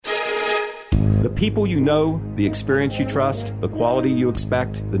The people you know, the experience you trust, the quality you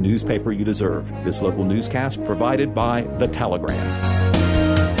expect, the newspaper you deserve. This local newscast provided by The Telegram.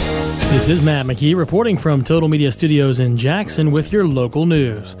 This is Matt McKee reporting from Total Media Studios in Jackson with your local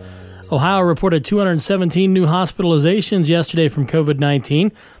news. Ohio reported 217 new hospitalizations yesterday from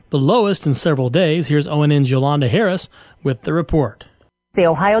COVID-19, the lowest in several days. Here's ONN's Yolanda Harris with the report. The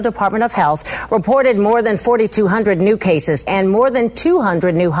Ohio Department of Health reported more than 4,200 new cases and more than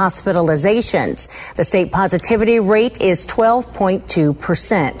 200 new hospitalizations. The state positivity rate is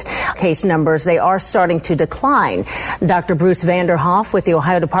 12.2%. Case numbers, they are starting to decline. Dr. Bruce Vanderhoff with the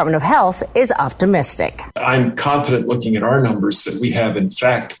Ohio Department of Health is optimistic. I'm confident looking at our numbers that we have in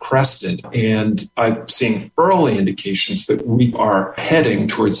fact crested, and I'm seeing early indications that we are heading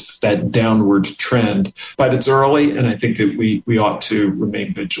towards that downward trend. But it's early, and I think that we ought to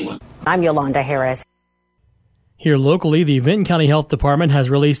remain vigilant. I'm Yolanda Harris. Here locally, the Vinton County Health Department has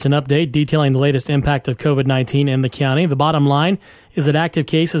released an update detailing the latest impact of COVID-19 in the county. The bottom line is that active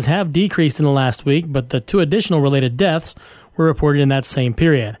cases have decreased in the last week, but the 2 additional related deaths were reported in that same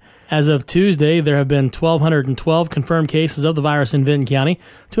period. As of Tuesday, there have been 1,212 confirmed cases of the virus in Vinton County,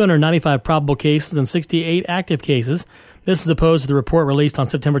 295 probable cases, and 68 active cases. This is opposed to the report released on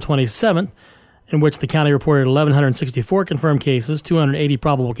September 27th, in which the county reported 1,164 confirmed cases, 280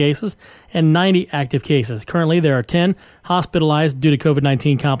 probable cases, and 90 active cases. Currently, there are 10 hospitalized due to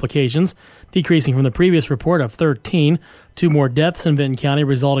COVID-19 complications, decreasing from the previous report of 13. 2 more deaths in Vinton County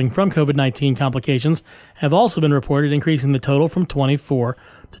resulting from COVID-19 complications have also been reported, increasing the total from 24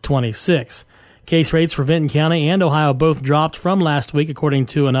 to 26. Case rates for Vinton County and Ohio both dropped from last week, according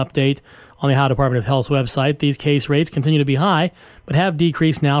to an update on the Ohio Department of Health's website. These case rates continue to be high, but have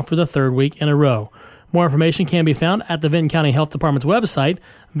decreased now for the 3rd week in a row. More information can be found at the Vinton County Health Department's website,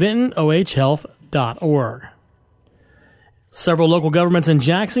 vintonohhealth.org. Several local governments in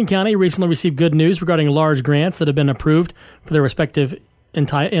Jackson County recently received good news regarding large grants that have been approved for their respective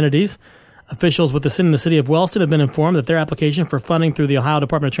entities. Officials within the city of Wellston have been informed that their application for funding through the Ohio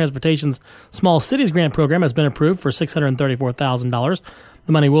Department of Transportation's Small Cities Grant Program has been approved for $634,000.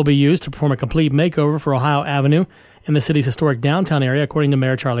 The money will be used to perform a complete makeover for Ohio Avenue in the city's historic downtown area, according to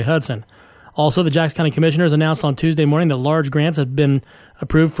Mayor Charlie Hudson. Also, the Jackson County Commissioners announced on Tuesday morning that large grants had been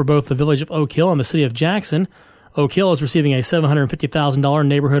approved for both the village of Oak Hill and the city of Jackson. Oak Hill is receiving a $750,000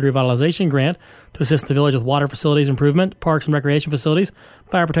 neighborhood revitalization grant to assist the village with water facilities improvement, parks and recreation facilities,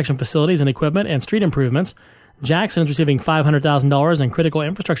 fire protection facilities and equipment, and street improvements. Jackson is receiving $500,000 in critical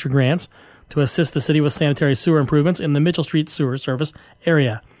infrastructure grants to assist the city with sanitary sewer improvements in the Mitchell Street Sewer Service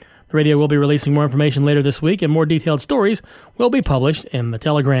area. The radio will be releasing more information later this week, and more detailed stories will be published in the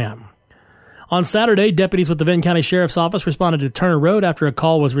Telegram. On Saturday, deputies with the Vinton County Sheriff's Office responded to Turner Road after a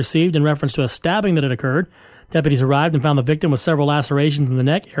call was received in reference to a stabbing that had occurred. Deputies arrived and found the victim with several lacerations in the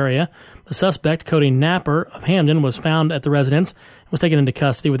neck area. The suspect, Cody Napper of Hamden, was found at the residence and was taken into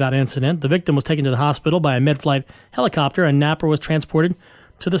custody without incident. The victim was taken to the hospital by a MedFlight helicopter, and Napper was transported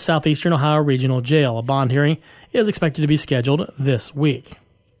to the Southeastern Ohio Regional Jail. A bond hearing is expected to be scheduled this week.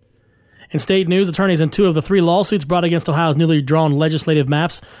 In state news, attorneys in 2 of the 3 lawsuits brought against Ohio's newly drawn legislative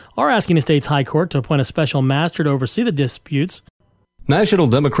maps are asking the state's high court to appoint a special master to oversee the disputes. National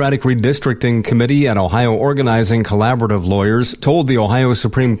Democratic Redistricting Committee and Ohio Organizing Collaborative lawyers told the Ohio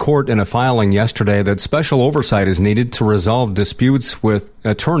Supreme Court in a filing yesterday that special oversight is needed to resolve disputes with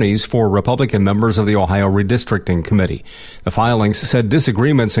attorneys for Republican members of the Ohio Redistricting Committee. The filings said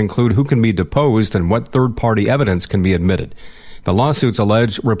disagreements include who can be deposed and what third-party evidence can be admitted. The lawsuits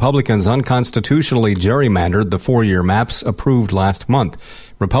allege Republicans unconstitutionally gerrymandered the 4-year maps approved last month.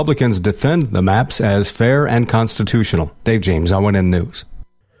 Republicans defend the maps as fair and constitutional. Dave James, ONN News.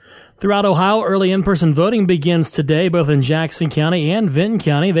 Throughout Ohio, early in-person voting begins today, both in Jackson County and Vinton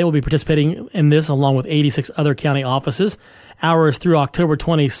County. They will be participating in this along with 86 other county offices. Hours through October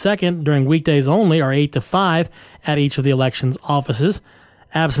 22nd during weekdays only are 8 to 5 at each of the elections offices.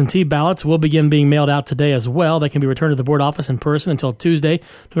 Absentee ballots will begin being mailed out today as well. They can be returned to the board office in person until Tuesday,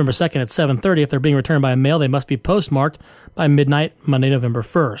 November 2nd at 7:30. If they're being returned by mail, they must be postmarked by midnight, Monday, November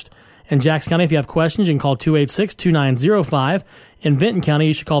 1st. In Jackson County, if you have questions, you can call 286-2905. In Vinton County,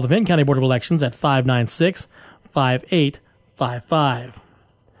 you should call the Vinton County Board of Elections at 596-5855.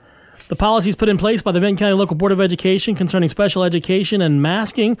 The policies put in place by the Vinton County Local Board of Education concerning special education and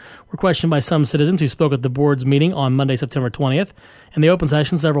masking were questioned by some citizens who spoke at the board's meeting on Monday, September 20th. In the open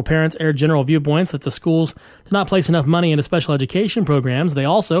session, several parents aired general viewpoints that the schools do not place enough money into special education programs. They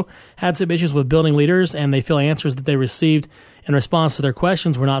also had some issues with building leaders, and they feel answers that they received in response to their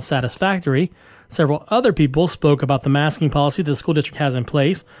questions were not satisfactory. Several other people spoke about the masking policy that the school district has in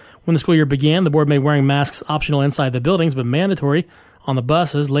place. When the school year began, the board made wearing masks optional inside the buildings, but mandatory on the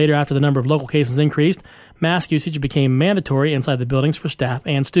buses. Later, after the number of local cases increased, mask usage became mandatory inside the buildings for staff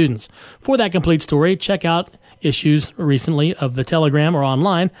and students. For that complete story, check out issues recently of The Telegram or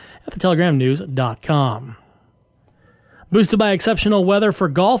online at thetelegramnews.com. Boosted by exceptional weather for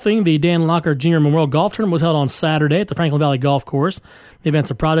golfing, the Dan Lockhart Jr. Memorial Golf Tournament was held on Saturday at the Franklin Valley Golf Course. The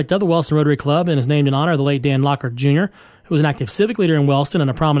event's a project of the Wellston Rotary Club and is named in honor of the late Dan Lockhart Jr., who was an active civic leader in Wellston and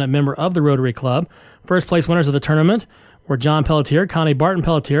a prominent member of the Rotary Club. First place winners of the tournament were John Pelletier, Connie Barton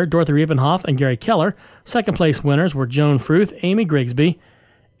Pelletier, Dorothy Riepenhoff, and Gary Keller. Second place winners were Joan Fruth, Amy Grigsby,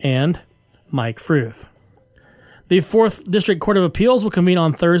 and Mike Fruth. The 4th District Court of Appeals will convene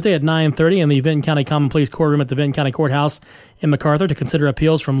on Thursday at 9:30 in the Vinton County Common Pleas Courtroom at the Vinton County Courthouse in MacArthur to consider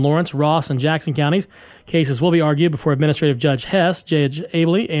appeals from Lawrence, Ross, and Jackson counties. Cases will be argued before Administrative Judge Hess, Judge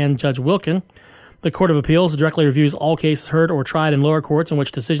Abley, and Judge Wilkin. The Court of Appeals directly reviews all cases heard or tried in lower courts in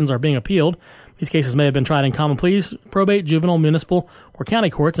which decisions are being appealed. These cases may have been tried in common pleas, probate, juvenile, municipal, or county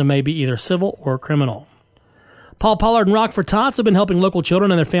courts and may be either civil or criminal. Paul Pollard and Rock for Tots have been helping local children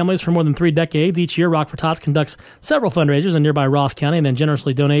and their families for more than 3 decades. Each year, Rock for Tots conducts several fundraisers in nearby Ross County and then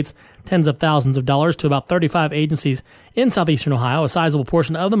generously donates tens of thousands of dollars to about 35 agencies in southeastern Ohio. A sizable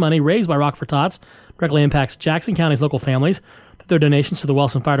portion of the money raised by Rock for Tots directly impacts Jackson County's local families through their donations to the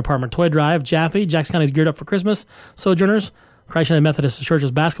Wellston Fire Department Toy Drive, Jaffe, Jackson County's Geared Up for Christmas, Sojourners, Christ United Methodist Church's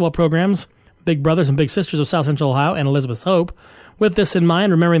basketball programs, Big Brothers and Big Sisters of South Central Ohio, and Elizabeth's Hope. With this in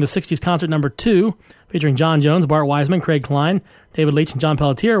mind, remembering the 60s concert number 2, featuring John Jones, Bart Wiseman, Craig Klein, David Leach, and John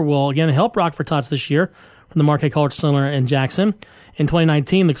Pelletier, will again help Rock for Tots this year from the Marquette College Center in Jackson. In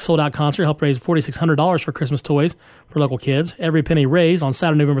 2019, the sold-out concert helped raise $4,600 for Christmas toys for local kids. Every penny raised on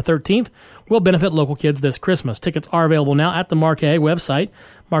Saturday, November 13th, will benefit local kids this Christmas. Tickets are available now at the Marquette website,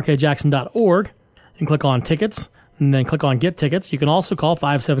 marquettejackson.org. You can click on Tickets, and then click on Get Tickets. You can also call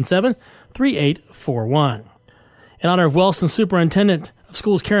 577-3841. In honor of Wellston Superintendent of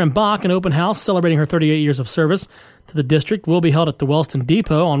Schools Karen Bach, an open house celebrating her 38 years of service to the district will be held at the Wellston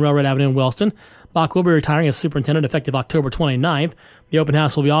Depot on Railroad Avenue in Wellston. Bach will be retiring as superintendent effective October 29th. The open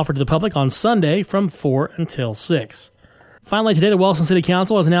house will be offered to the public on Sunday from 4 until 6. Finally, today the Wellston City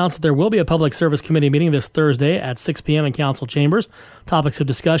Council has announced that there will be a Public Service Committee meeting this Thursday at 6 p.m. in Council Chambers. Topics of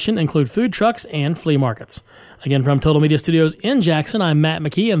discussion include food trucks and flea markets. Again, from Total Media Studios in Jackson, I'm Matt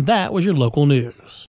McKee, and that was your local news.